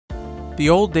The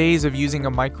old days of using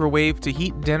a microwave to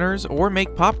heat dinners or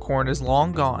make popcorn is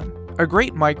long gone. A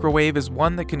great microwave is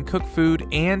one that can cook food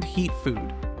and heat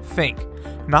food. Think,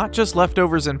 not just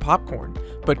leftovers and popcorn,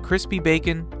 but crispy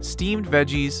bacon, steamed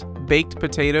veggies, baked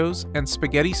potatoes, and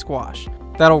spaghetti squash.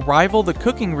 That'll rival the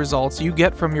cooking results you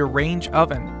get from your range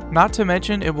oven. Not to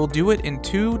mention it will do it in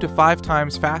 2 to 5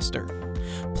 times faster.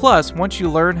 Plus, once you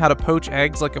learn how to poach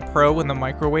eggs like a pro in the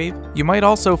microwave, you might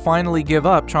also finally give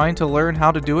up trying to learn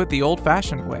how to do it the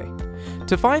old-fashioned way.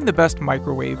 To find the best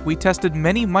microwave, we tested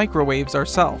many microwaves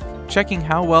ourselves, checking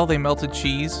how well they melted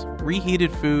cheese,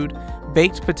 reheated food,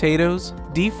 baked potatoes,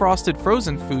 defrosted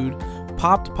frozen food,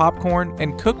 popped popcorn,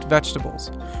 and cooked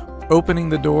vegetables. Opening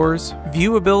the doors,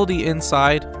 viewability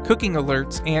inside, cooking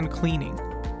alerts, and cleaning.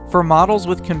 For models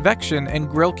with convection and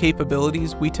grill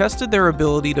capabilities, we tested their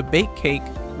ability to bake cake,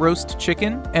 roast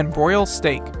chicken, and broil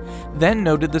steak, then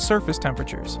noted the surface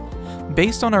temperatures.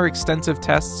 Based on our extensive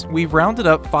tests, we've rounded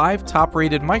up 5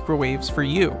 top-rated microwaves for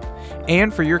you,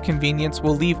 and for your convenience,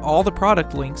 we'll leave all the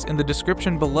product links in the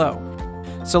description below.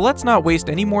 So let's not waste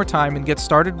any more time and get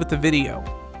started with the video.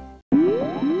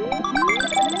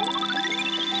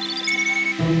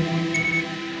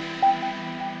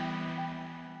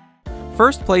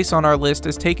 First place on our list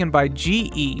is taken by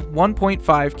GE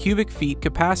 1.5 cubic feet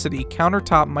capacity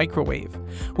countertop microwave.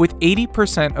 With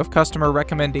 80% of customer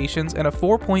recommendations and a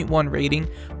 4.1 rating,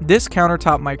 this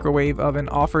countertop microwave oven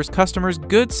offers customers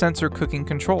good sensor cooking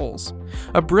controls.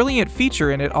 A brilliant feature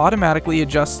in it automatically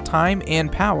adjusts time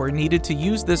and power needed to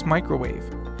use this microwave.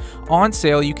 On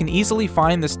sale, you can easily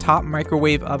find this top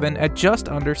microwave oven at just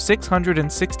under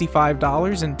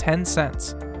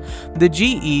 $665.10. The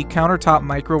GE countertop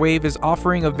microwave is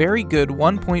offering a very good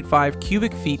 1.5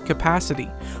 cubic feet capacity,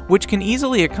 which can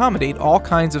easily accommodate all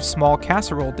kinds of small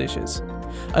casserole dishes.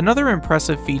 Another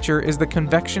impressive feature is the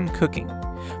convection cooking.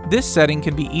 This setting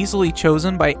can be easily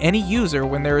chosen by any user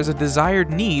when there is a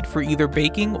desired need for either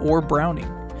baking or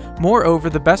browning. Moreover,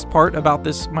 the best part about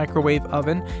this microwave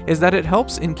oven is that it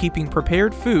helps in keeping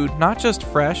prepared food not just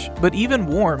fresh, but even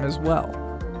warm as well.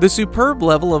 The superb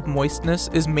level of moistness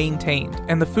is maintained,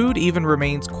 and the food even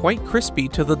remains quite crispy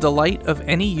to the delight of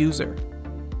any user.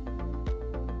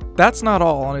 That's not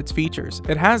all on its features,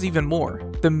 it has even more.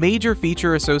 The major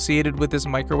feature associated with this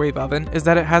microwave oven is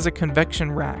that it has a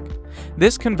convection rack.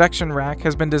 This convection rack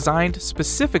has been designed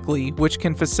specifically which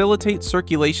can facilitate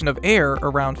circulation of air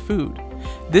around food.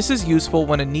 This is useful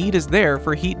when a need is there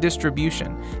for heat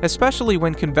distribution, especially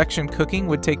when convection cooking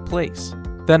would take place.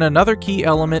 Then another key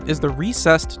element is the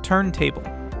recessed turntable.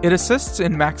 It assists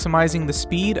in maximizing the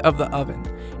speed of the oven.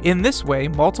 In this way,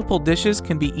 multiple dishes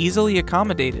can be easily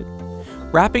accommodated.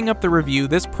 Wrapping up the review,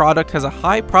 this product has a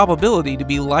high probability to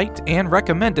be liked and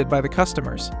recommended by the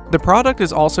customers. The product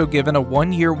is also given a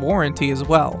 1-year warranty as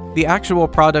well. The actual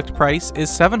product price is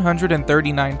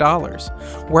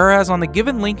 $739, whereas on the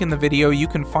given link in the video you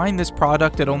can find this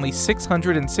product at only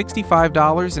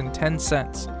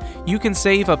 $665.10. You can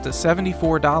save up to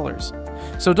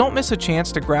 $74. So don't miss a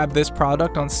chance to grab this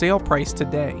product on sale price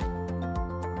today.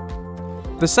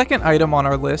 The second item on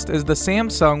our list is the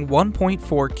Samsung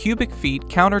 1.4 cubic feet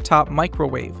countertop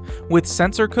microwave with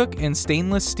sensor cook in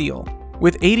stainless steel.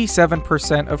 With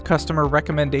 87% of customer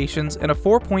recommendations and a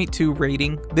 4.2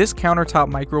 rating, this countertop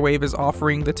microwave is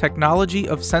offering the technology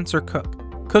of sensor cook,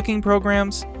 cooking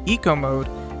programs, eco mode,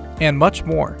 and much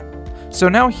more. So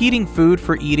now heating food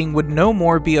for eating would no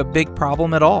more be a big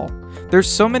problem at all. There's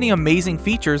so many amazing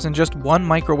features in just one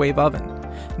microwave oven.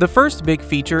 The first big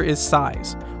feature is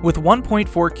size. With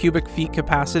 1.4 cubic feet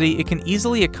capacity, it can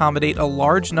easily accommodate a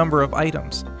large number of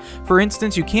items. For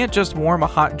instance, you can't just warm a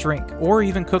hot drink or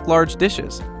even cook large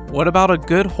dishes. What about a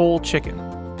good whole chicken?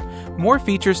 More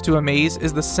features to amaze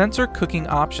is the sensor cooking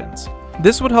options.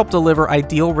 This would help deliver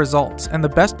ideal results, and the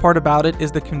best part about it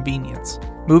is the convenience.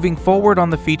 Moving forward on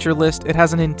the feature list, it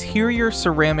has an interior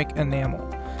ceramic enamel.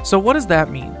 So what does that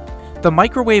mean? The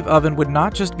microwave oven would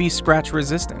not just be scratch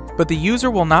resistant, but the user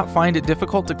will not find it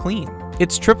difficult to clean.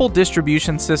 Its triple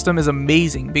distribution system is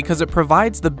amazing because it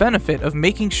provides the benefit of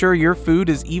making sure your food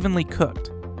is evenly cooked.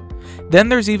 Then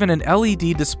there's even an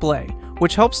LED display,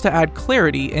 which helps to add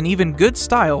clarity and even good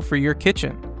style for your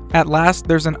kitchen. At last,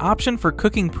 there's an option for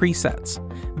cooking presets.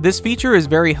 This feature is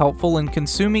very helpful in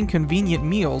consuming convenient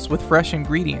meals with fresh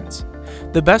ingredients.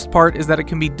 The best part is that it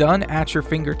can be done at your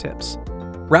fingertips.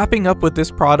 Wrapping up with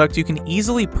this product, you can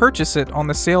easily purchase it on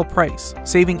the sale price,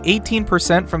 saving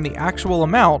 18% from the actual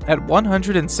amount at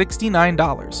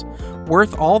 $169,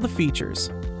 worth all the features.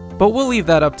 But we'll leave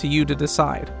that up to you to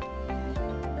decide.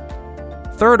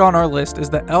 Third on our list is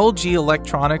the LG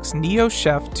Electronics Neo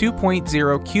Chef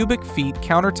 2.0 cubic feet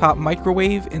countertop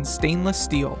microwave in stainless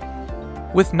steel.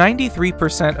 With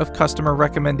 93% of customer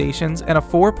recommendations and a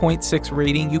 4.6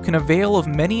 rating, you can avail of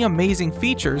many amazing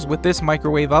features with this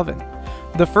microwave oven.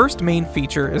 The first main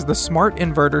feature is the smart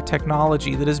inverter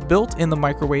technology that is built in the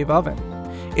microwave oven.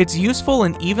 It's useful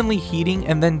in evenly heating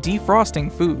and then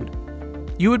defrosting food.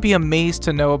 You would be amazed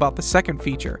to know about the second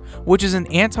feature, which is an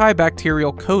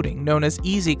antibacterial coating known as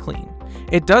Easy Clean.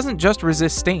 It doesn't just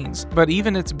resist stains, but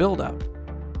even its buildup.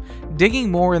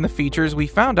 Digging more in the features, we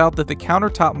found out that the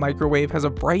countertop microwave has a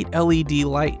bright LED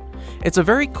light. It's a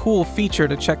very cool feature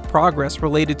to check progress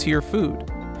related to your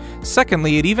food.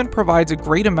 Secondly, it even provides a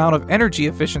great amount of energy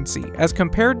efficiency as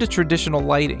compared to traditional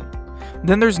lighting.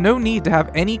 Then there's no need to have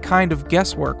any kind of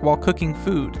guesswork while cooking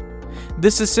food.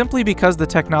 This is simply because the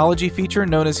technology feature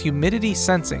known as humidity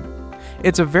sensing.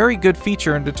 It's a very good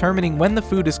feature in determining when the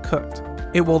food is cooked.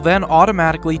 It will then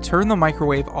automatically turn the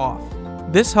microwave off.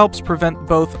 This helps prevent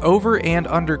both over and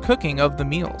under cooking of the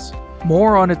meals.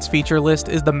 More on its feature list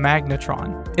is the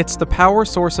magnetron. It's the power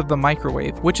source of the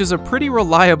microwave, which is a pretty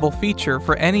reliable feature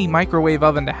for any microwave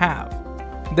oven to have.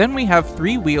 Then we have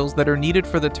 3 wheels that are needed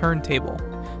for the turntable.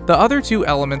 The other 2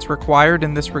 elements required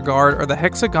in this regard are the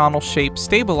hexagonal shaped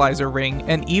stabilizer ring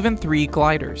and even 3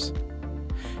 gliders.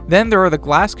 Then there are the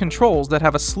glass controls that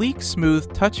have a sleek,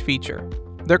 smooth touch feature.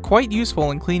 They're quite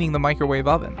useful in cleaning the microwave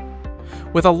oven.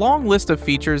 With a long list of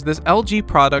features, this LG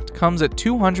product comes at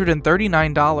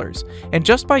 $239, and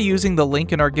just by using the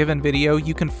link in our given video,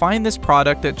 you can find this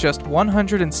product at just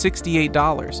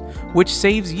 $168, which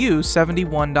saves you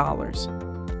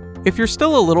 $71. If you're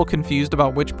still a little confused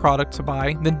about which product to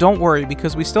buy, then don't worry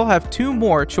because we still have 2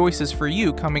 more choices for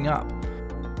you coming up.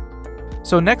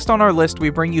 So next on our list, we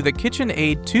bring you the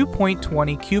KitchenAid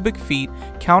 2.20 cubic feet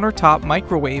countertop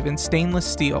microwave in stainless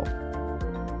steel.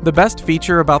 The best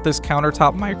feature about this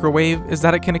countertop microwave is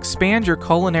that it can expand your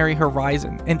culinary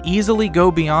horizon and easily go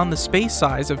beyond the space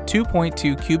size of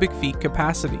 2.2 cubic feet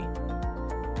capacity.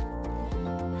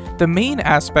 The main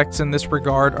aspects in this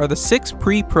regard are the 6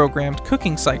 pre-programmed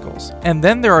cooking cycles, and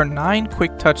then there are 9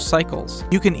 quick touch cycles.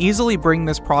 You can easily bring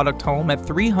this product home at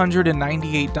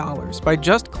 $398 by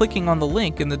just clicking on the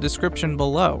link in the description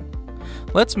below.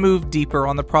 Let's move deeper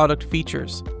on the product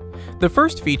features. The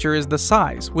first feature is the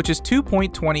size, which is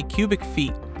 2.20 cubic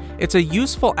feet. It's a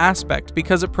useful aspect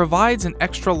because it provides an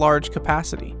extra large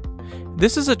capacity.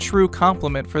 This is a true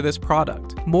compliment for this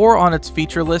product. More on its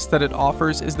feature list that it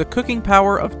offers is the cooking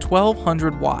power of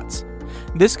 1200 watts.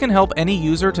 This can help any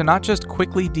user to not just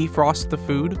quickly defrost the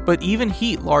food, but even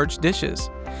heat large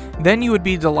dishes. Then you would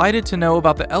be delighted to know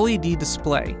about the LED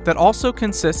display that also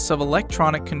consists of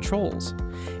electronic controls.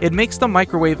 It makes the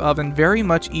microwave oven very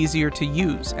much easier to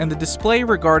use, and the display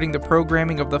regarding the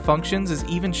programming of the functions is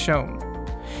even shown.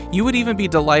 You would even be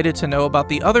delighted to know about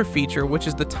the other feature, which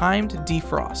is the timed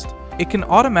defrost. It can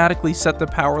automatically set the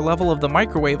power level of the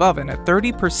microwave oven at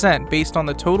 30% based on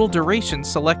the total duration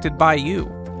selected by you.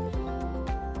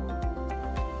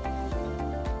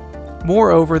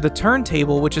 Moreover, the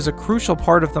turntable, which is a crucial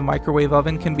part of the microwave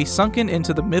oven, can be sunken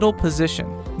into the middle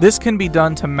position. This can be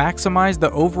done to maximize the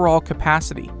overall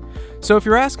capacity. So if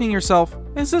you're asking yourself,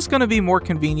 is this going to be more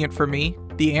convenient for me?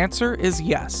 The answer is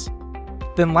yes.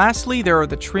 Then lastly, there are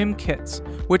the trim kits,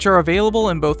 which are available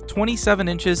in both 27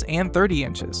 inches and 30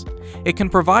 inches. It can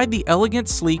provide the elegant,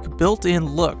 sleek, built-in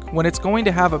look when it's going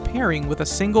to have a pairing with a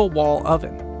single wall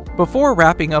oven. Before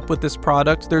wrapping up with this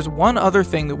product, there's one other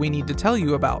thing that we need to tell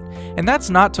you about, and that's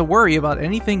not to worry about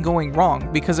anything going wrong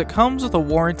because it comes with a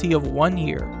warranty of 1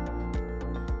 year.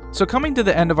 So coming to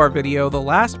the end of our video, the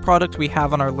last product we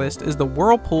have on our list is the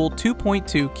Whirlpool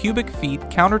 2.2 cubic feet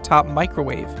countertop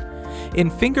microwave in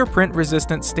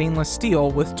fingerprint-resistant stainless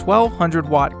steel with 1200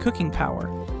 watt cooking power.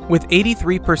 With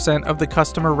 83% of the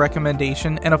customer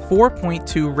recommendation and a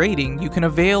 4.2 rating, you can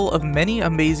avail of many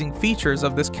amazing features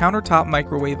of this countertop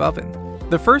microwave oven.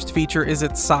 The first feature is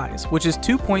its size, which is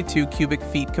 2.2 cubic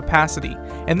feet capacity,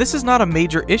 and this is not a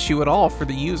major issue at all for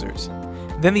the users.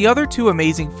 Then the other 2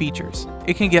 amazing features.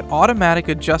 It can get automatic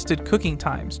adjusted cooking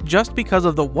times just because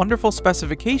of the wonderful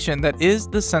specification that is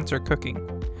the sensor cooking.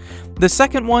 The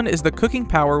second one is the cooking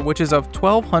power, which is of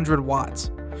 1200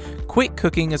 watts. Quick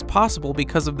cooking is possible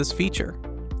because of this feature.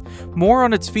 More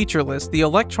on its feature list, the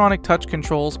electronic touch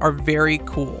controls are very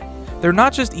cool. They're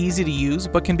not just easy to use,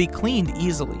 but can be cleaned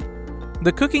easily.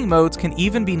 The cooking modes can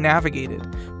even be navigated.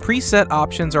 Preset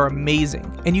options are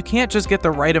amazing, and you can't just get the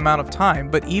right amount of time,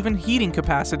 but even heating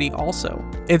capacity also.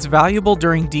 It's valuable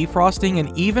during defrosting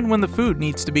and even when the food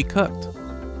needs to be cooked.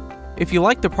 If you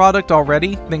like the product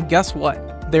already, then guess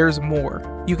what? There's more.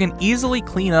 You can easily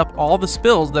clean up all the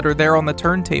spills that are there on the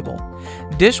turntable.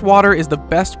 Dishwater is the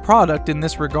best product in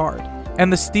this regard.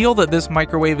 And the steel that this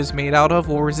microwave is made out of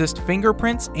will resist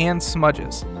fingerprints and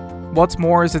smudges. What's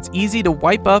more is it's easy to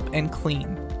wipe up and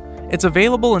clean. It's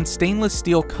available in stainless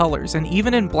steel colors and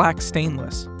even in black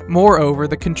stainless. Moreover,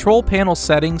 the control panel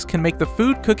settings can make the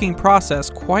food cooking process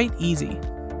quite easy.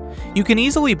 You can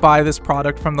easily buy this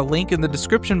product from the link in the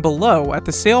description below at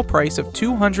the sale price of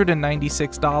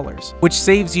 $296, which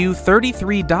saves you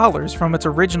 $33 from its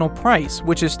original price,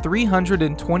 which is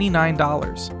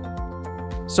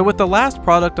 $329. So with the last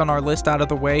product on our list out of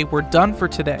the way, we're done for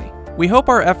today. We hope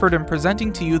our effort in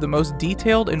presenting to you the most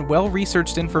detailed and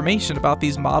well-researched information about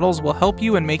these models will help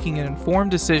you in making an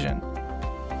informed decision.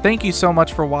 Thank you so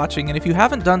much for watching, and if you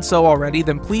haven't done so already,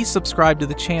 then please subscribe to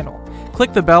the channel.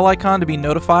 Click the bell icon to be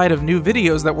notified of new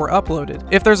videos that were uploaded.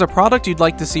 If there's a product you'd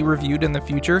like to see reviewed in the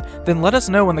future, then let us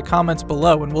know in the comments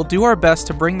below and we'll do our best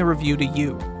to bring the review to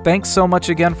you. Thanks so much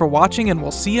again for watching, and we'll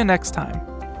see you next time.